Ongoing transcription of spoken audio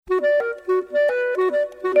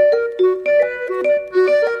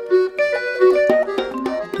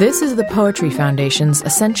This is the Poetry Foundation's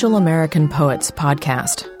Essential American Poets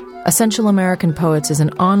podcast. Essential American Poets is an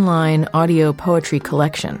online audio poetry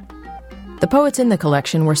collection. The poets in the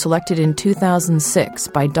collection were selected in 2006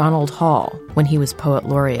 by Donald Hall when he was Poet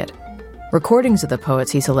Laureate. Recordings of the poets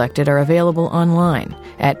he selected are available online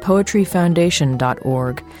at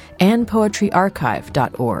poetryfoundation.org and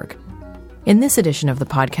poetryarchive.org. In this edition of the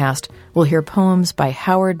podcast, we'll hear poems by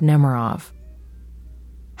Howard Nemerov.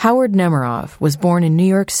 Howard Nemerov was born in New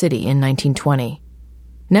York City in 1920.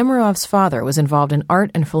 Nemirov's father was involved in art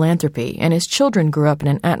and philanthropy, and his children grew up in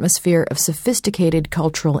an atmosphere of sophisticated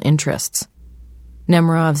cultural interests.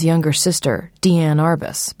 Nemirov's younger sister, Deanne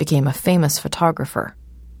Arbus, became a famous photographer.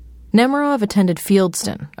 Nemerov attended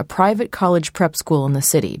Fieldston, a private college prep school in the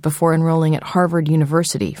city, before enrolling at Harvard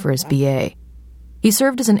University for his B.A. He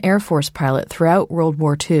served as an Air Force pilot throughout World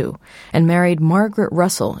War II and married Margaret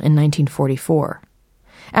Russell in 1944.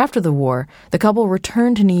 After the war, the couple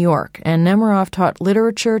returned to New York, and Nemerov taught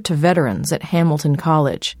literature to veterans at Hamilton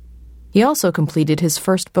College. He also completed his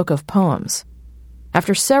first book of poems.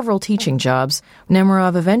 After several teaching jobs,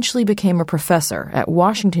 Nemerov eventually became a professor at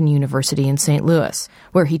Washington University in St. Louis,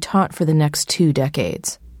 where he taught for the next 2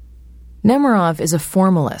 decades. Nemerov is a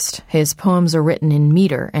formalist. His poems are written in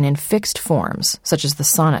meter and in fixed forms, such as the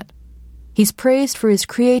sonnet. He's praised for his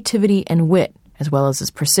creativity and wit, as well as his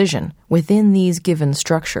precision, within these given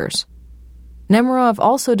structures. Nemerov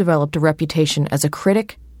also developed a reputation as a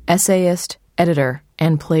critic, essayist, editor,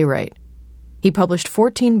 and playwright. He published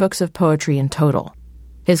 14 books of poetry in total.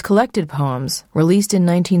 His collected poems, released in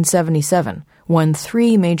 1977, won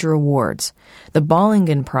 3 major awards: the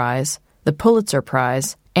Bollingen Prize, the Pulitzer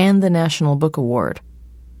Prize, and the National Book Award.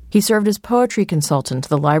 He served as poetry consultant to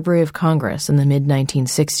the Library of Congress in the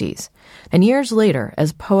mid-1960s, and years later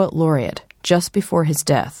as Poet Laureate, just before his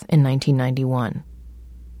death in 1991.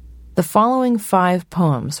 The following 5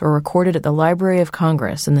 poems were recorded at the Library of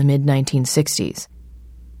Congress in the mid-1960s.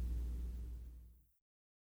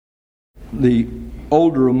 The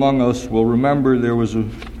older among us will remember there was a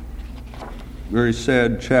very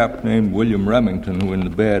sad chap named William Remington who in the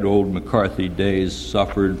bad old McCarthy days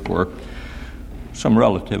suffered for some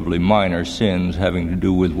relatively minor sins having to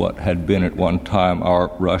do with what had been at one time our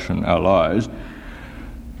Russian allies.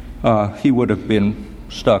 He would have been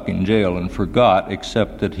stuck in jail and forgot,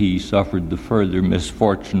 except that he suffered the further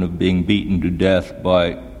misfortune of being beaten to death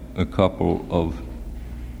by a couple of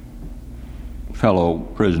fellow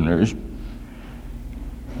prisoners.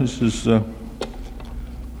 This is the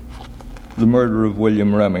murder of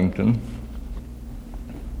William Remington.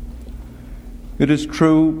 It is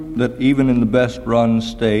true that even in the best-run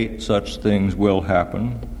state, such things will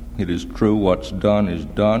happen. It is true what's done is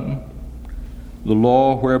done. The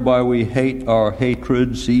law whereby we hate our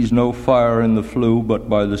hatred sees no fire in the flue but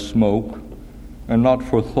by the smoke, and not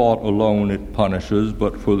for thought alone it punishes,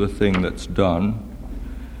 but for the thing that's done.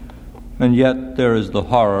 And yet there is the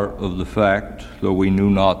horror of the fact, though we knew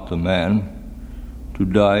not the man, to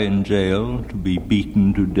die in jail, to be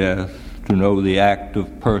beaten to death, to know the act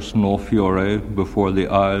of personal fury before the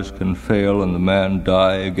eyes can fail and the man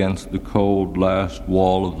die against the cold last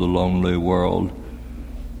wall of the lonely world.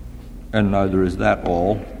 And neither is that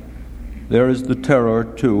all. There is the terror,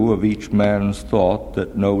 too, of each man's thought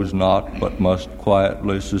that knows not but must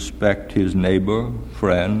quietly suspect his neighbor,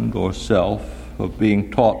 friend, or self of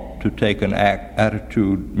being taught to take an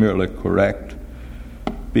attitude merely correct,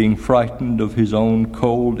 being frightened of his own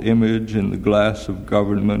cold image in the glass of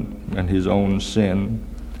government and his own sin,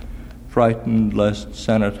 frightened lest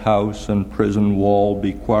Senate house and prison wall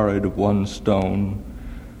be quarried of one stone,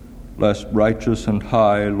 lest righteous and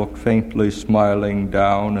high look faintly smiling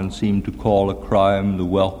down and seem to call a crime the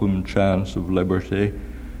welcome chance of liberty,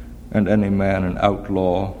 and any man an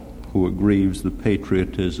outlaw who aggrieves the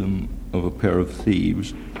patriotism of a pair of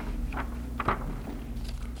thieves.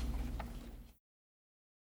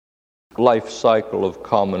 Life cycle of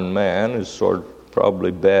common man is sort of probably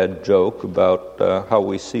bad joke about how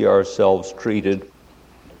we see ourselves treated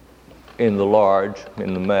in the large,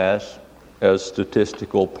 in the mass, as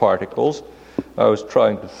statistical particles. I was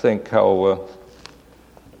trying to think how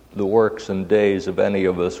the works and days of any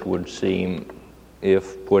of us would seem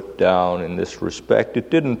if put down in this respect. It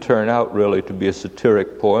didn't turn out really to be a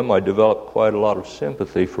satiric poem. I developed quite a lot of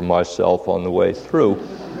sympathy for myself on the way through.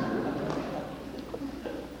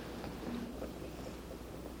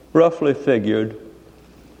 Roughly figured,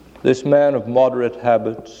 this man of moderate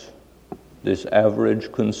habits, this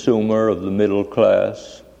average consumer of the middle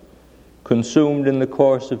class, consumed in the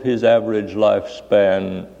course of his average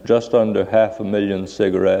lifespan just under 500,000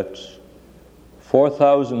 cigarettes,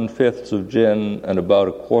 4,000 fifths of gin, and about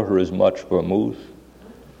a quarter as much vermouth,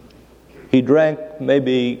 He drank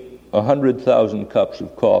maybe 100,000 cups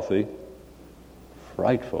of coffee.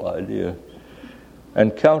 Frightful idea.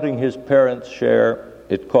 And counting his parents' share,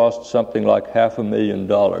 it cost something like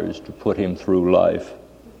 $500,000 to put him through life.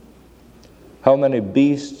 How many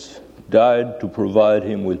beasts died to provide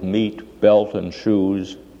him with meat, belt, and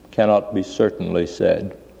shoes cannot be certainly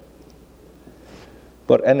said.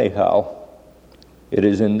 But anyhow, it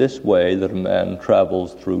is in this way that a man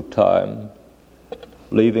travels through time,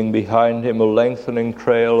 leaving behind him a lengthening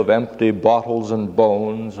trail of empty bottles and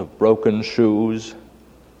bones, of broken shoes,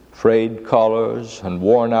 frayed collars, and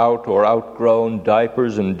worn out or outgrown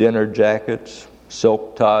diapers and dinner jackets,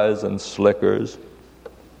 silk ties and slickers.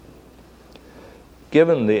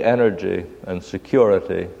 Given the energy and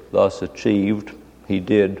security thus achieved, he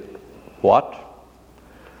did what?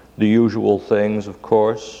 The usual things, of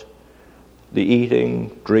course: the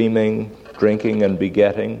eating, dreaming, drinking, and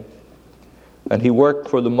begetting. And he worked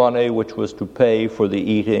for the money which was to pay for the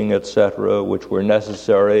eating, etc., which were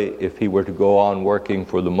necessary if he were to go on working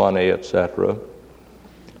for the money, etc.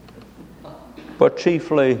 But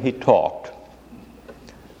chiefly he talked.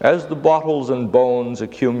 As the bottles and bones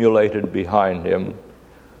accumulated behind him,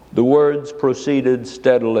 the words proceeded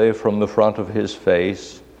steadily from the front of his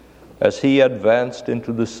face as he advanced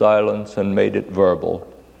into the silence and made it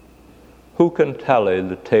verbal. Who can tally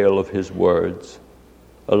the tale of his words?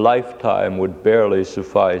 A lifetime would barely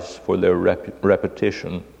suffice for their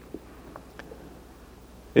repetition.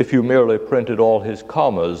 If you merely printed all his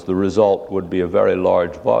commas, the result would be a very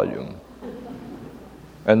large volume.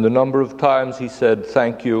 And the number of times he said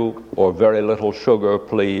 "thank you" or "very little sugar,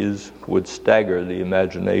 please" would stagger the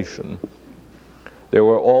imagination. There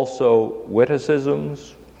were also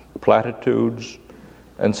witticisms, platitudes,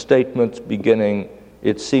 and statements beginning,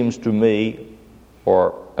 "It seems to me,"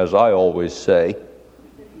 or, as I always say.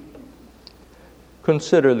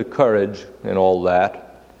 Consider the courage in all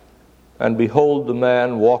that, and behold the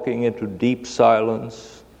man walking into deep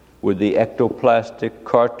silence with the ectoplastic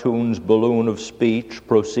cartoon's balloon of speech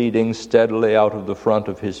proceeding steadily out of the front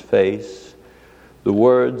of his face, the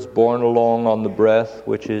words borne along on the breath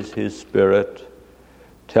which is his spirit,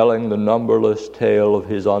 telling the numberless tale of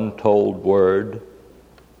his untold word,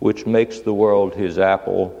 which makes the world his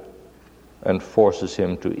apple and forces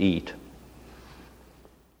him to eat.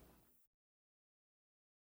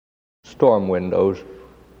 Storm windows.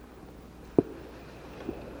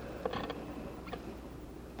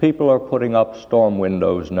 People are putting up storm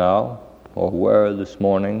windows now, or were this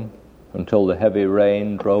morning, until the heavy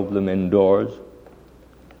rain drove them indoors.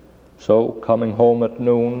 So, coming home at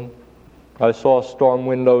noon, I saw storm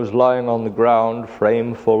windows lying on the ground,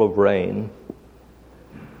 frame full of rain.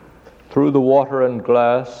 Through the water and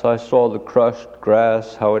glass, I saw the crushed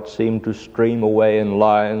grass, how it seemed to stream away in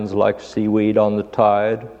lines like seaweed on the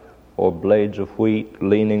tide, or blades of wheat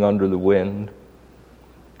leaning under the wind.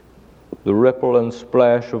 The ripple and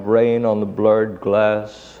splash of rain on the blurred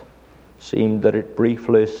glass seemed that it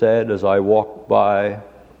briefly said as I walked by,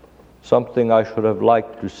 something I should have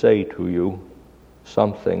liked to say to you,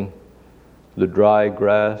 something. The dry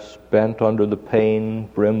grass bent under the pane,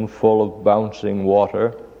 brimful of bouncing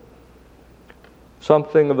water.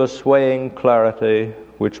 Something of a swaying clarity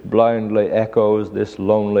which blindly echoes this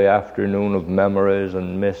lonely afternoon of memories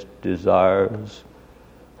and missed desires,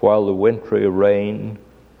 while the wintry rain,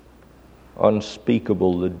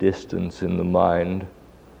 unspeakable the distance in the mind,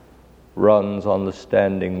 runs on the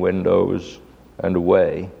standing windows and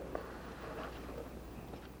away.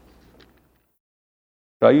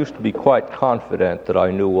 I used to be quite confident that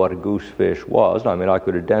I knew what a goosefish was. I mean, I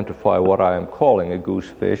could identify what I am calling a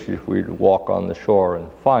goosefish if we'd walk on the shore and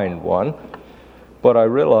find one. But I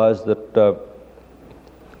realized that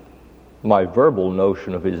my verbal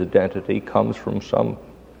notion of his identity comes from some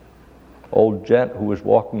old gent who was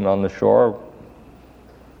walking on the shore.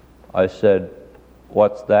 I said,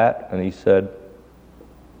 "What's that?" And he said,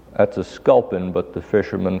 "That's a sculpin, but the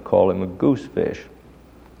fishermen call him a goosefish."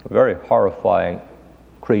 A very horrifying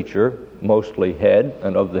creature, mostly head,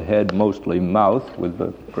 and of the head mostly mouth, with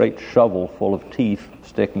a great shovel full of teeth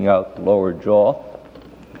sticking out the lower jaw.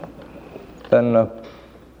 Then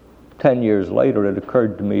 10 years later it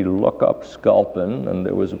occurred to me to look up sculpin, and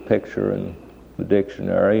there was a picture in the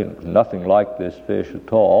dictionary, and it was nothing like this fish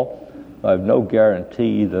at all. I have no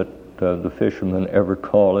guarantee that the fishermen ever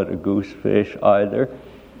call it a goosefish either,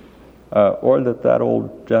 or that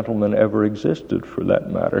old gentleman ever existed for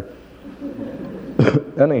that matter.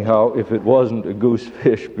 Anyhow, if it wasn't a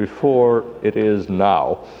goosefish before, it is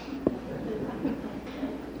now.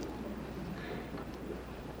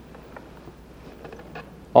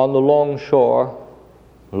 On the long shore,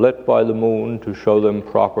 lit by the moon to show them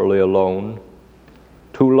properly alone.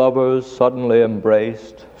 Two lovers suddenly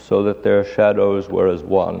embraced so that their shadows were as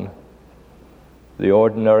one. The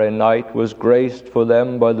ordinary night was graced for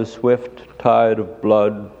them by the swift tide of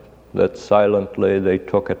blood that silently they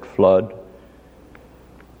took at flood,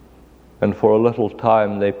 and for a little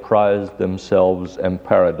time they prized themselves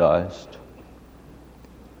emparadised.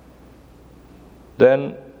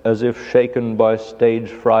 Then, as if shaken by stage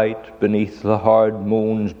fright beneath the hard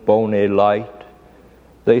moon's bony light,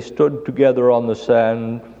 they stood together on the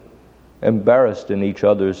sand, embarrassed in each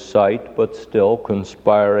other's sight, but still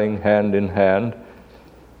conspiring hand in hand,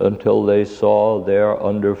 until they saw there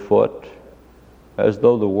underfoot, as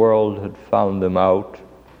though the world had found them out,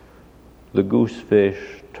 the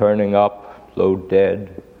goosefish turning up, though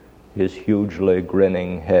dead, his hugely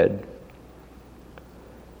grinning head.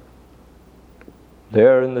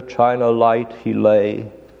 There in the china light he lay,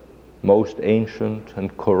 most ancient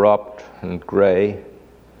and corrupt and gray.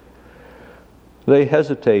 They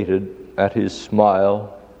hesitated at his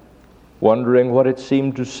smile, wondering what it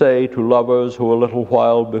seemed to say to lovers who a little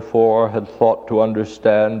while before had thought to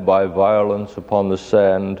understand by violence upon the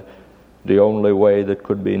sand the only way that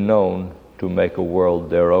could be known to make a world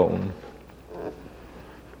their own.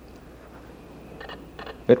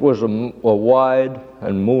 It was a wide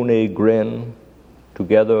and moony grin,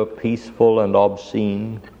 together peaceful and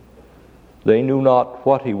obscene. They knew not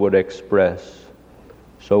what he would express.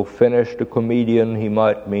 So finished a comedian, he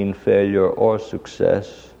might mean failure or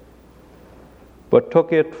success, but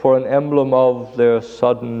took it for an emblem of their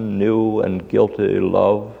sudden, new, and guilty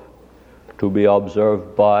love, to be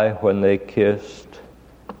observed by when they kissed,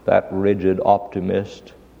 that rigid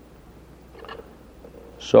optimist.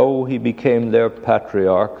 So he became their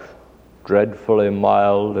patriarch, dreadfully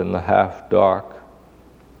mild in the half-dark.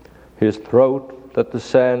 His throat that the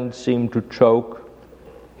sand seemed to choke,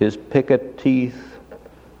 his picket teeth,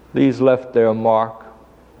 these left their mark,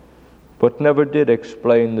 but never did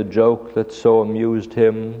explain the joke that so amused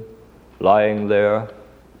him, lying there,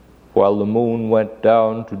 while the moon went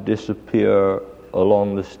down to disappear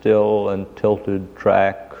along the still and tilted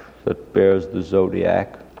track that bears the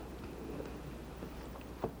zodiac.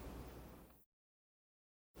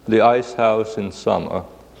 The ice house in summer.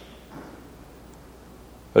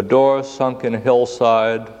 A door sunk in a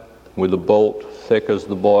hillside with a bolt thick as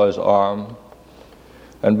the boy's arm,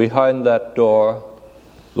 and behind that door,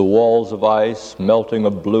 the walls of ice melting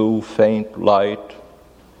a blue faint light,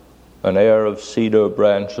 an air of cedar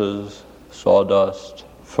branches, sawdust,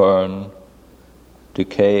 fern,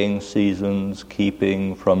 decaying seasons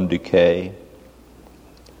keeping from decay.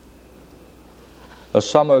 A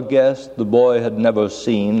summer guest the boy had never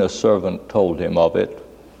seen, a servant told him of it,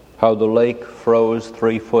 how the lake froze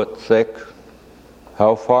 3 foot thick,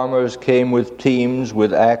 how farmers came with teams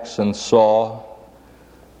with axe and saw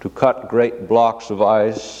to cut great blocks of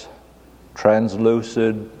ice,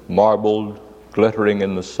 translucid, marbled, glittering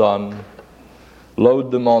in the sun, load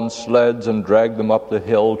them on sleds and drag them up the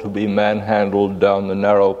hill to be manhandled down the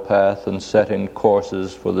narrow path and set in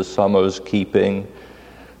courses for the summer's keeping,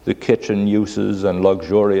 the kitchen uses and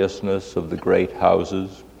luxuriousness of the great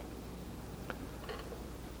houses.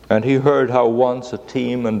 And he heard how once a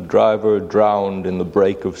team and driver drowned in the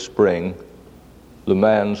break of spring. The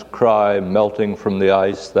man's cry melting from the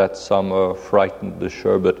ice that summer frightened the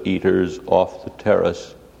sherbet eaters off the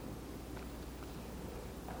terrace.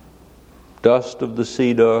 Dust of the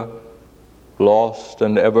cedar, lost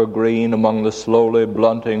and evergreen among the slowly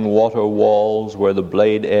blunting water walls where the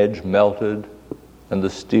blade edge melted and the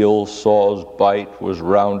steel saw's bite was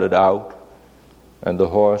rounded out, and the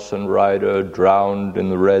horse and rider drowned in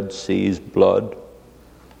the Red Sea's blood.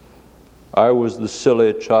 I was the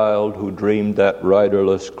silly child who dreamed that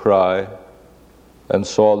riderless cry and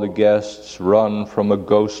saw the guests run from a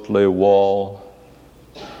ghostly wall,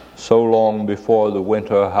 so long before the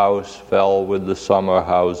winter house fell with the summer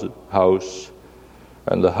house,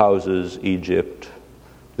 and the houses Egypt,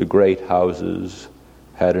 the great houses,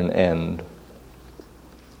 had an end.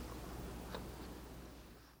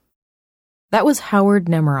 That was Howard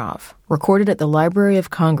Nemerov, recorded at the Library of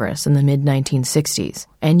Congress in the mid-1960s,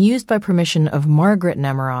 and used by permission of Margaret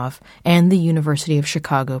Nemerov and the University of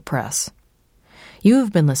Chicago Press. You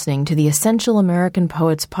have been listening to the Essential American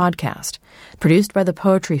Poets podcast, produced by the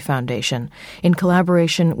Poetry Foundation in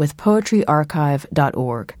collaboration with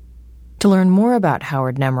poetryarchive.org. To learn more about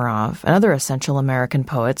Howard Nemerov and other Essential American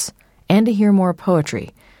Poets, and to hear more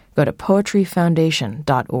poetry, go to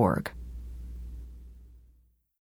poetryfoundation.org.